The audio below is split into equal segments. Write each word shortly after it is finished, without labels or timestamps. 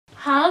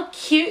How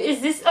cute is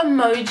this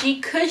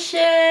emoji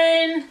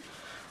cushion?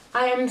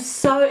 I am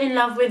so in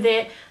love with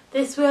it.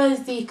 This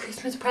was the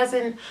Christmas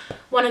present,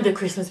 one of the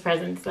Christmas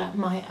presents that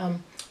my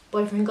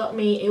boyfriend got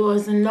me. It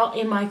was not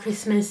in my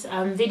Christmas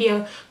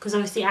video because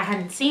obviously I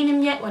hadn't seen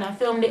him yet when I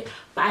filmed it,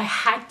 but I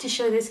had to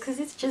show this because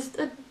it's just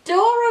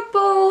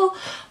adorable.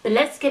 But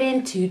let's get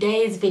into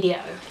today's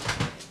video.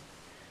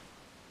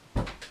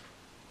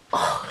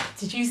 Oh,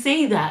 did you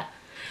see that?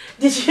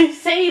 Did you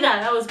see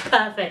that? That was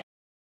perfect.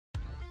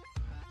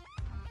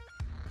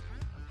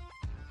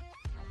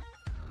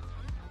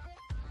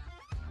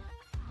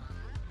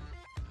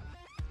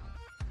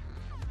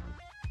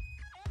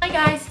 Hi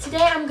guys,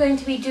 today I'm going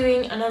to be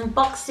doing an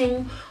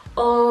unboxing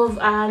of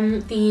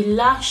the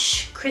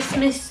Lush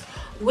Christmas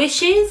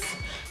wishes.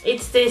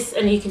 It's this,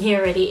 and you can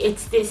hear already,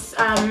 it's this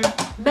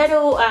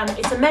metal,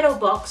 it's a metal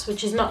box,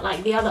 which is not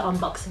like the other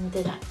unboxing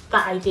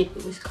that I did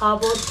with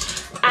cardboard,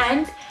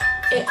 and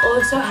it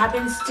also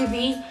happens to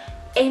be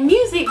a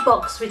music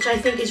box, which I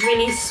think is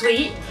really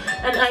sweet.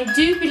 And I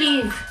do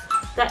believe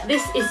that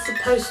this is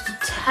supposed to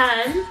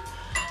turn,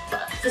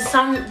 but for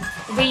some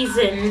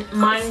reason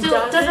mine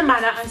doesn't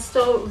matter. I'm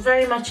still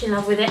very much in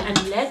love with it,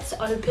 and let's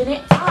open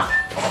it up.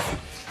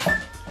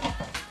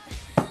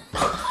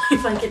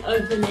 If I can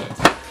open it.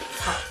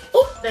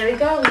 Oh, there we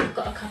go. We've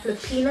got a couple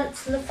of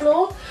peanuts on the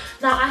floor.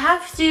 Now I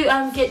have to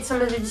get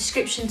some of the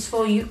descriptions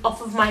for you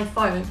off of my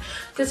phone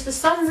because for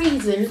some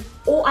reason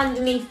all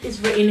underneath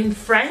is written in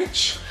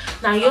French.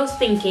 Now you're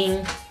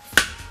thinking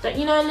that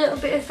you know a little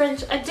bit of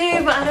French. I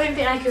do, but I don't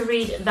think I can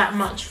read that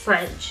much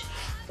French.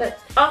 But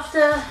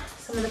after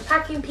some of the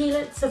packing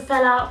peanuts have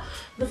fell out,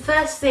 the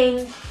first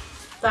thing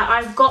that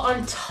I've got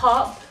on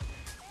top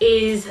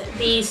is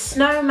the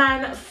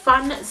Snowman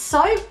Fun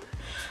Soap.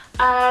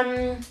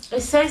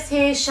 It says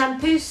here,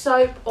 shampoo,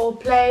 soap or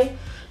play.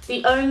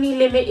 The only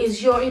limit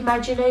is your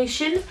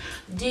imagination.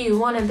 Do you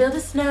want to build a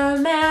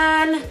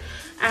snowman?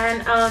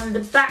 And on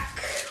the back,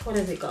 what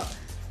has it got?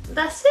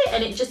 That's it,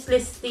 and it just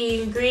lists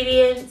the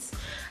ingredients,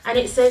 and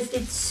it says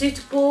it's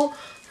suitable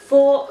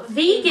for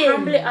vegans.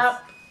 Crumble it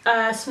up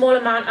a small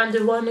amount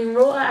under running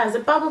water as a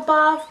bubble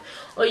bath,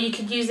 or you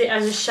could use it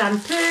as a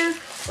shampoo,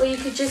 or you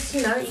could just,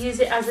 you know,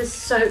 use it as a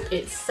soap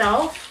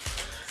itself.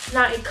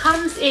 Now it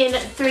comes in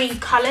 3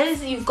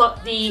 colors. You've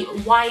got the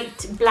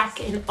white, black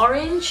and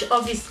orange,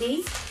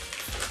 obviously,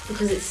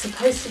 because it's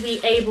supposed to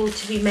be able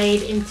to be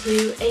made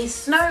into a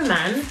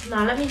snowman.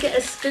 Now let me get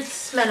a good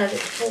smell of it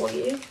for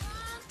you.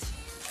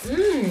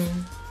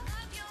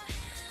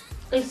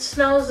 It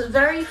smells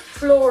very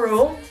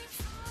floral.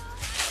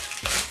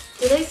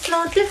 Do they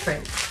smell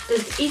different?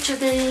 Does each of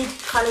the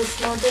colors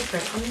smell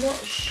different? I'm not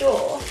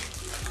sure.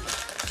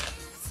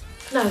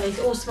 No,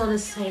 they all smell the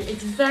same.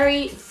 It's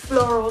very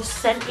floral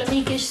scent. Let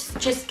me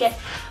just get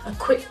a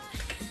quick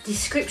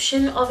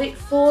description of it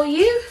for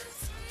you.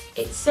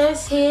 It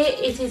says here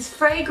it is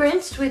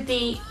fragranced with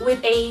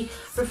a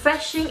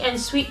refreshing and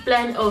sweet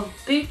blend of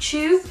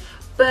buchu,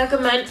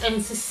 bergamot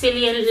and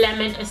Sicilian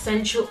lemon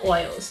essential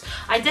oils.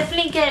 I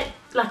definitely get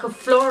like a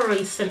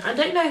floral scent. I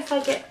don't know if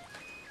I get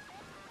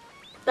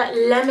that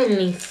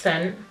lemony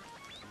scent.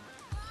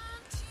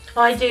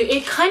 Oh, I do.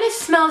 It kind of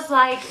smells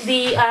like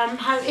the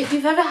if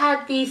you've ever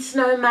had the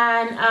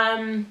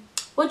snowman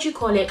what do you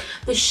call it,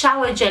 the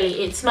shower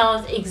jelly. It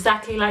smells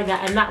exactly like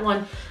that, and that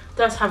one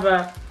does have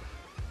a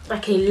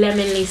like a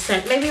lemony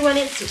scent, maybe when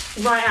it's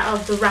right out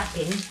of the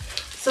wrapping.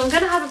 So I'm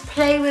gonna have a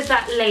play with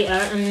that later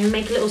and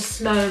make a little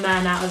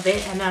snowman out of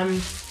it,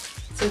 and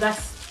so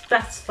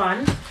that's fun.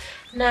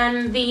 And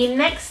then the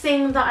next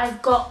thing that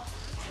I've got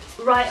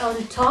right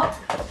on top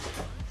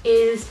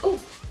is, oh,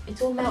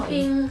 it's all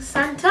melting,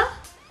 Santa.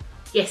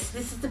 Yes,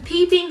 this is the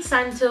Peeping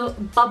Santa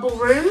Bubble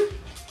Room,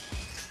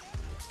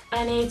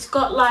 and it's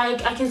got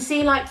like, I can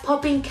see like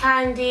popping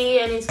candy,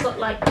 and it's got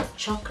like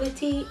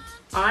chocolatey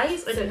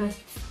eyes. I don't know.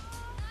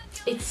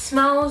 It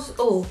smells,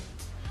 oh,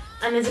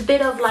 and there's a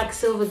bit of like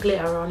silver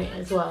glitter on it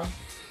as well.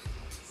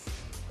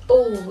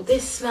 Oh,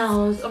 this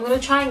smells, I'm gonna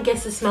try and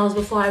guess the smells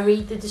before I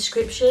read the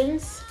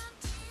descriptions.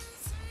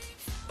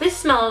 This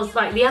smells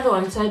like the other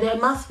one, so there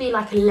must be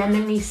like a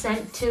lemony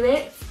scent to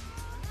it.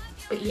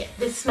 But yeah,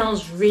 this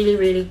smells really,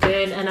 really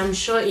good, and I'm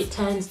sure it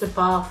turns the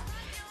bath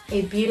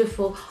a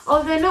beautiful...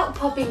 Oh, they're not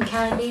popping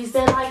candies,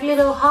 they're like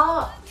little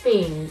heart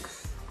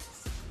things.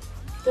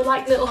 They're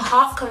like little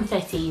heart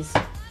confettis.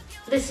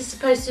 This is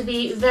supposed to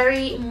be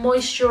very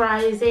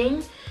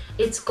moisturizing.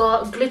 It's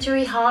got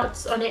glittery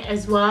hearts on it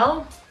as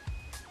well,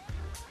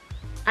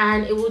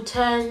 and it will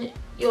turn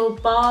your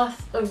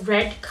bath a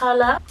red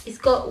color. It's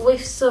got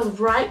whiffs of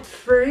ripe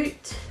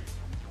fruit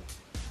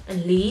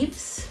and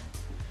leaves.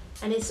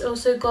 And it's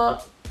also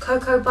got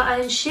cocoa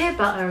butter and shea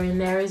butter in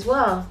there as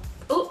well.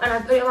 Oh, and I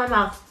put it in my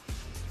mouth.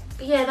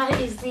 But yeah, that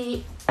is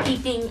the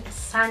Peeping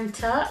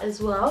Santa as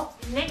well.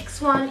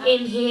 Next one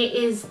in here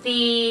is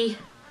the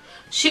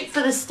Shoot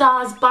for the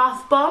Stars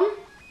Bath Bomb.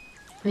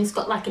 And it's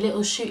got like a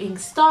little shooting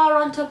star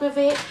on top of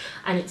it.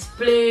 And it's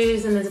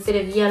blues, and there's a bit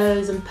of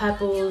yellows and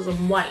purples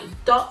and white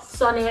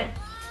dots on it.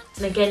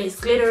 And again, it's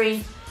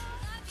glittery.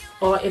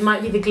 or it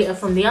might be the glitter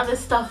from the other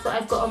stuff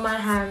that I've got on my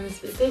hands.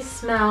 But this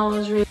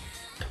smells really...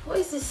 What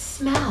is this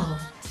smell?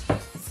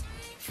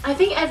 I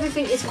think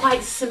everything is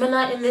quite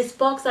similar in this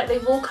box. Like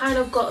they've all kind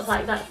of got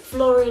like that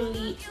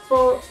floral,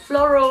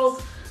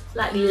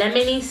 like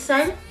lemony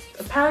scent.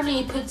 Apparently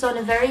it puts on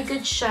a very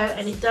good show,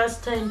 and it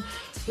does turn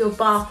your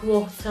bath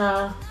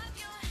water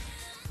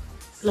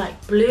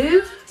like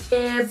blue.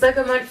 Yeah,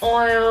 bergamot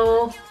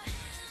oil,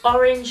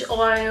 orange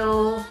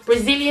oil,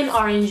 Brazilian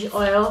orange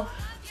oil,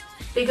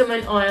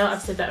 bergamot oil.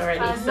 I've said that already.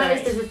 I've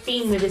noticed there's a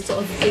theme with this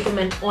sort of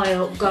bergamot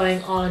oil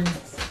going on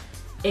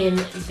in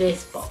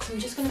this box. I'm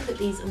just going to put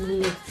these on the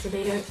lid so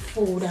they don't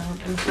fall down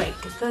and break,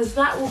 because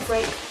that will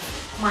break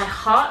my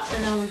heart.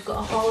 And then we've got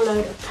a whole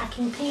load of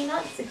packing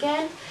peanuts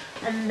again,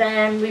 and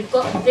then we've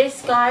got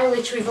this guy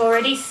which we've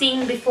already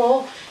seen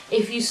before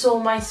if you saw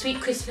my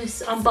Sweet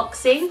Christmas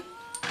unboxing.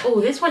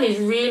 Oh, this one is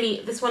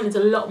a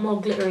lot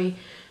more glittery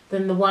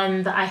than the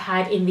one that I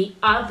had in the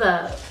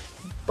other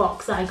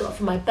box that I got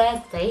for my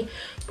birthday.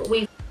 But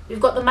we've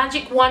got the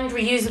Magic Wand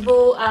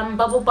reusable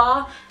bubble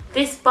bar.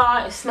 This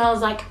bar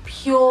smells like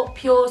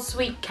pure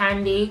sweet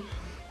candy.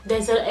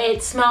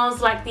 It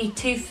smells like the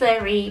Tooth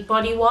Fairy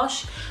body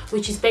wash,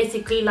 which is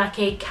basically like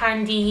a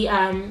candy,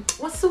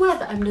 what's the word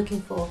that I'm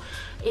looking for?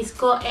 It's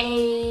got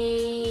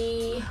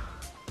a,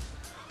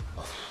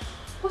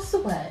 what's the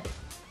word?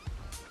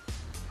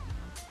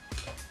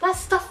 That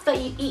stuff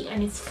that you eat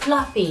and it's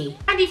fluffy.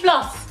 Candy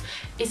floss.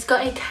 It's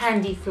got a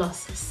candy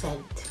floss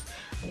scent.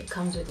 And it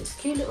comes with this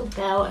cute little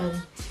bell,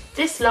 and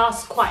this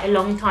lasts quite a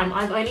long time.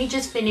 I've only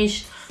just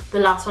finished the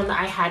last one that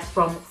I had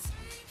from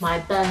my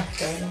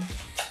birthday.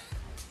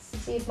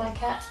 Let's see if my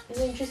cat is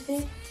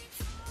interested.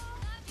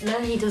 No,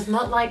 he does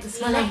not like the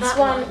smell of that. Next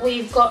one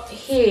we've got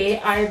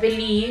here, I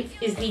believe,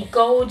 is the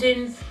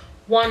Golden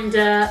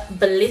Wonder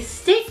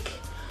Ballistic.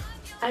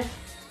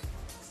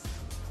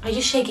 I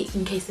just shake it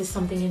in case there's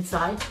something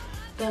inside.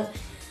 But,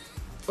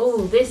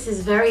 oh, this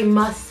is very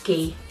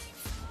musky.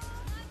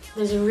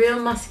 There's a real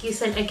musky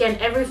scent. Again,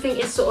 everything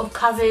is sort of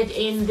covered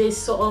in this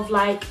sort of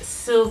like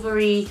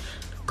silvery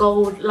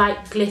gold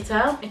like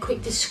glitter. A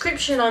quick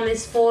description on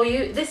this for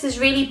you. This is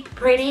really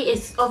pretty.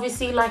 It's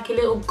obviously like a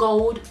little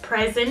gold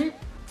present,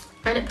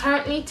 and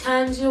apparently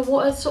turns your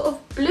water sort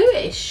of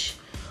bluish,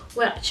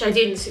 which I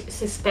didn't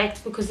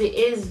suspect because it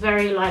is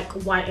very like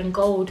white and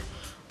gold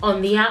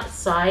on the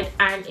outside,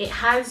 and it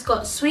has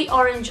got sweet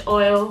orange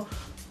oil,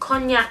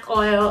 cognac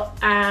oil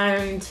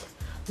and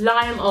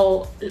lime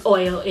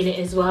oil in it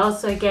as well.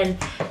 So again,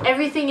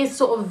 everything is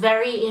sort of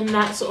very in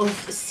that sort of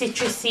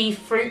citrusy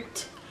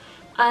fruit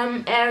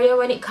area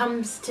when it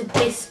comes to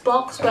this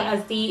box,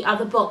 whereas the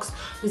other box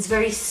was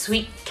very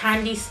sweet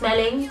candy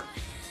smelling.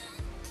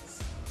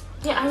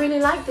 Yeah, I really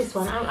like this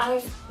one.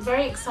 I'm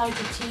very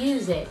excited to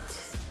use it.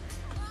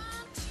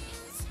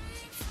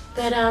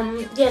 But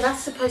yeah,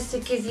 that's supposed to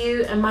give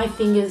you, and my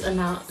fingers are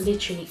now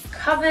literally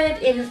covered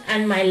in,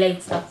 and my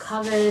legs are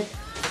covered.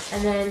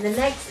 And then the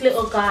next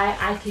little guy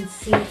I can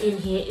see in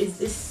here is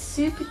this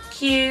super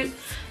cute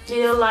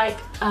little like,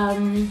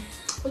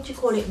 what do you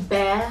call it,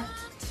 bear.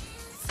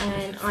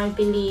 And I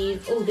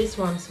believe, oh, this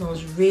one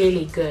smells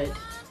really good.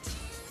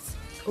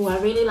 Oh, I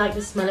really like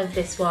the smell of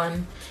this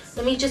one.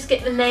 Let me just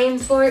get the name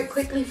for it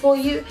quickly for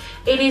you.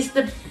 It is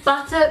the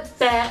Butter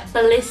Bear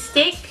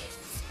Ballistic.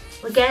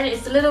 Again,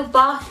 it's a little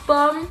bath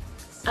bomb.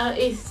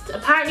 It's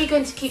apparently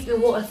going to keep your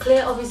water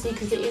clear, obviously,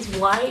 because it is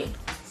white.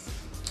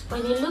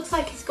 But it looks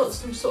like it's got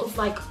some sort of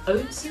like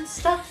oats and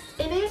stuff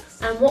in it.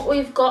 And what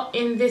we've got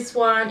in this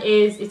one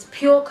is, it's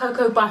pure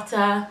cocoa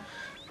butter,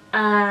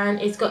 and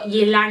it's got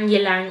ylang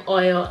ylang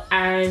oil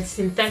and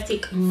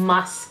synthetic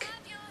musk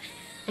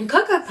and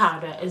cocoa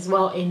powder as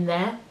well in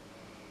there.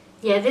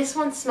 Yeah, this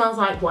one smells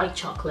like white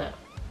chocolate.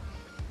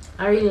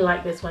 I really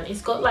like this one.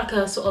 It's got like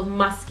a sort of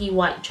musky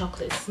white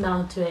chocolate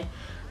smell to it,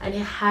 and it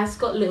has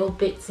got little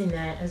bits in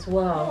there as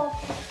well.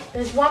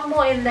 There's one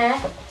more in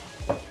there,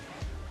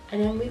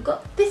 and then we've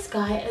got this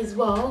guy as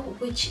well,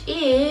 which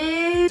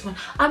is,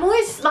 I'm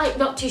always like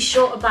not too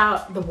sure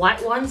about the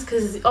white ones,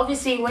 because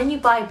obviously when you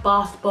buy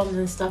bath bombs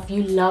and stuff,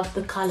 you love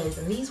the colors,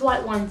 and these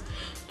white ones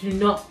do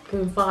not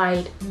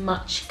provide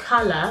much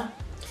color.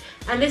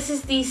 And this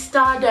is the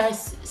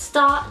Stardust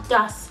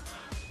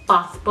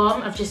bath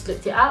bomb. I've just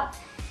looked it up,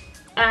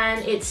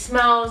 and it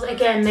smells,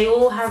 again, they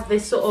all have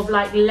this sort of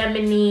like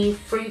lemony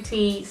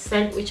fruity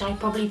scent, which I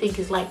probably think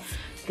is like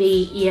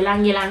the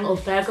ylang ylang or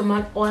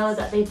bergamot oil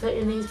that they put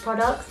in these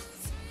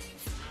products.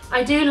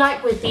 I do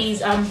like with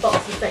these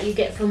boxes that you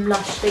get from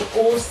Lush, they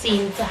all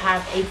seem to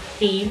have a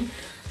theme,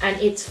 and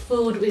it's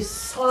filled with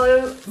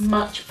so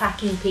much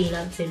packing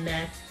peanuts in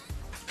there,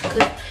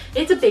 because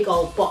it's a big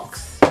old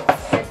box.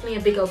 Definitely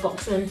a big old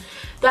box, and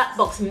that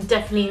box I'm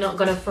definitely not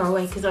going to throw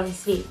away, because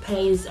obviously it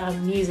plays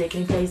music,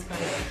 and it plays like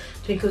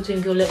Twinkle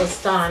Twinkle Little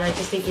Star, and I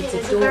just think it's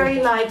adorable. A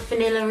very like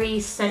vanilla-y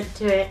scent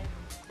to it.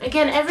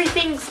 Again,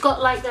 everything's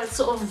got like that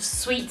sort of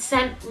sweet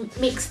scent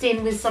mixed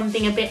in with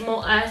something a bit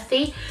more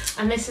earthy,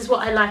 and this is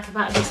what I like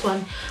about this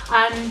one.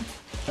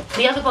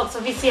 The other box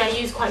obviously I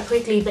used quite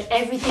quickly, but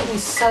everything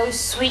was so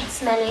sweet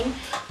smelling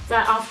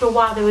that after a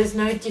while there was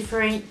no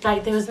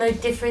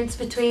difference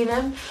between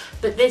them,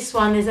 but this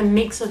one is a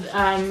mix of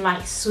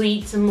like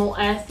sweets and more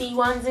earthy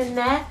ones in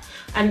there,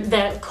 and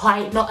they're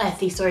quite not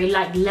earthy, sorry,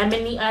 like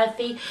lemony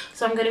earthy.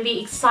 So I'm going to be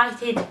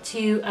excited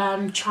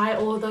to try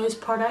all those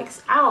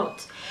products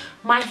out.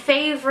 My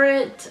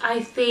favorite, I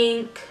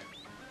think,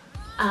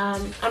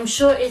 I'm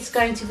sure it's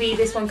going to be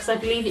this one, because I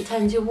believe it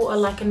turns your water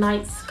like a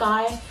night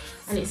sky,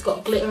 and it's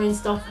got glitter and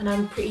stuff, and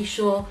I'm pretty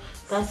sure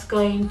that's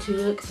going to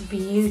look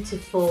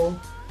beautiful.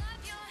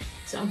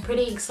 So I'm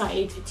pretty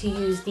excited to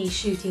use the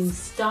shooting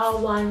star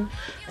one,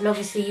 and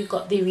obviously you've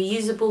got the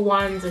reusable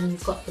ones and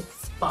you've got the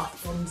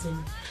bath bombs, and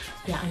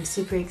yeah, I'm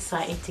super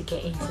excited to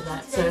get into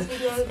that. So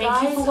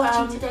thank you for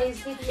watching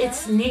today's video.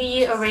 It's New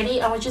Year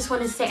already. I just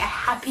want to say a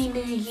Happy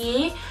New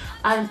Year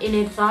in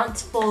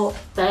advance for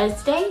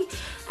Thursday,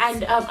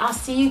 and I'll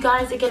see you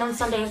guys again on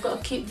Sunday. I've got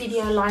a cute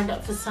video lined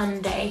up for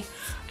Sunday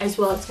as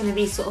well. It's going to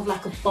be sort of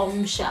like a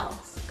bombshell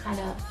kind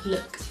of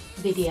look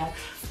video,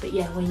 but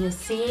yeah, when you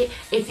see it,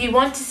 if you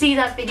want to see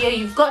that video,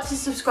 you've got to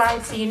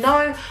subscribe so you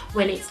know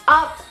when it's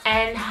up.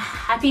 And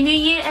Happy New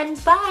Year,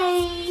 and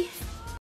bye.